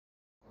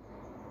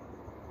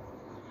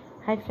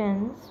Hi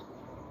friends,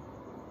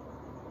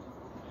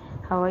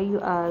 how are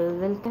you all?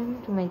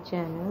 Welcome to my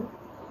channel.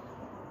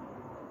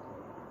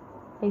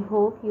 I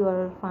hope you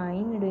are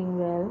fine, doing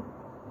well.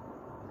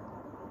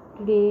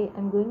 Today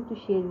I'm going to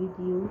share with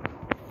you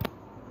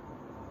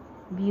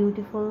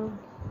beautiful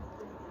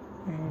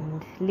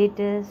and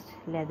latest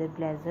leather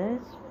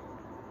blazers.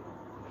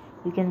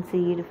 You can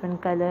see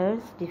different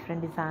colors,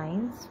 different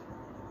designs,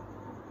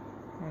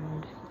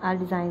 and all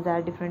designs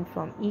are different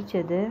from each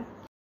other.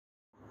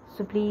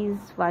 So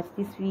please watch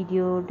this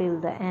video till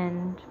the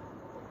end.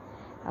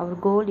 Our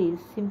goal is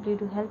simply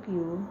to help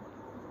you.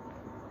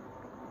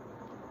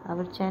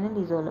 Our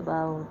channel is all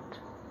about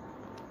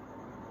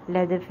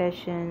leather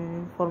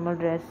fashion, formal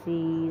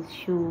dresses,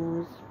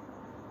 shoes.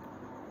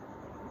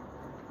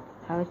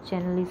 Our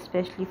channel is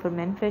especially for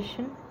men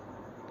fashion.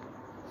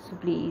 So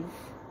please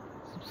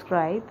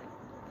subscribe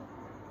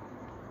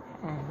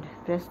and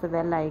press the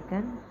bell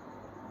icon.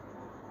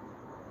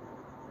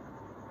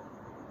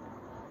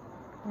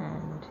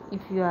 And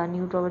if you are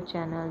new to our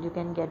channel, you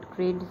can get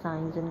great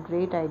designs and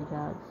great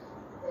ideas.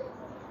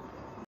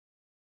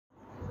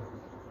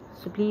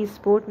 So please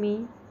support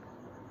me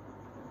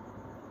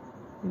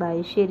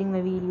by sharing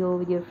my video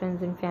with your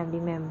friends and family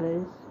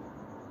members.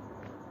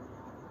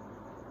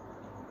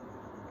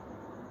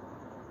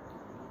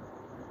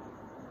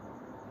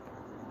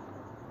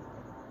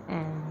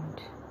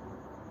 And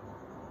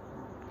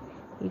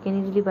you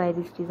can easily buy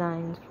these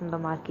designs from the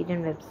market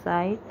and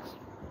websites.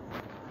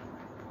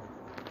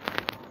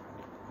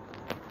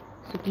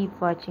 So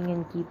keep watching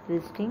and keep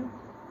visiting.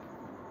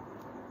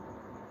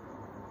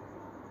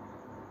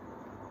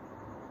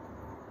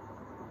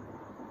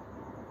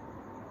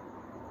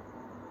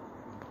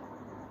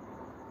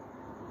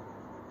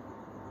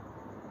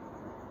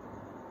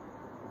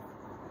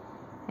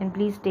 And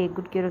please take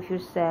good care of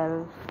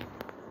yourself.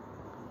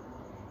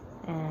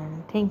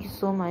 And thank you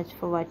so much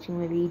for watching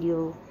my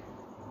video.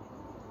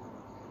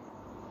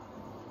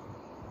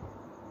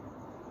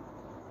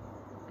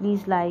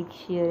 Please like,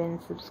 share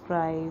and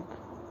subscribe.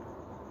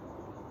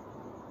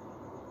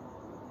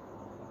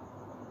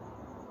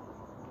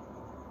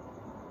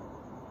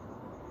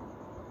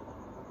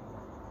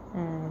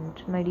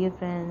 And my dear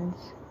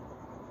friends,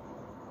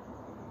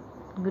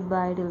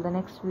 goodbye till the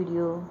next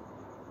video.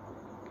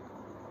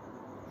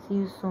 See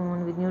you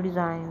soon with new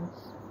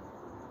designs,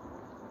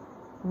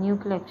 new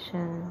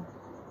collection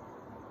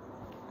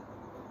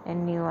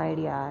and new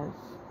ideas.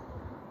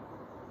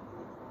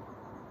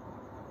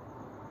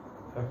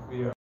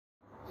 FBI.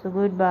 So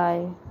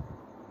goodbye.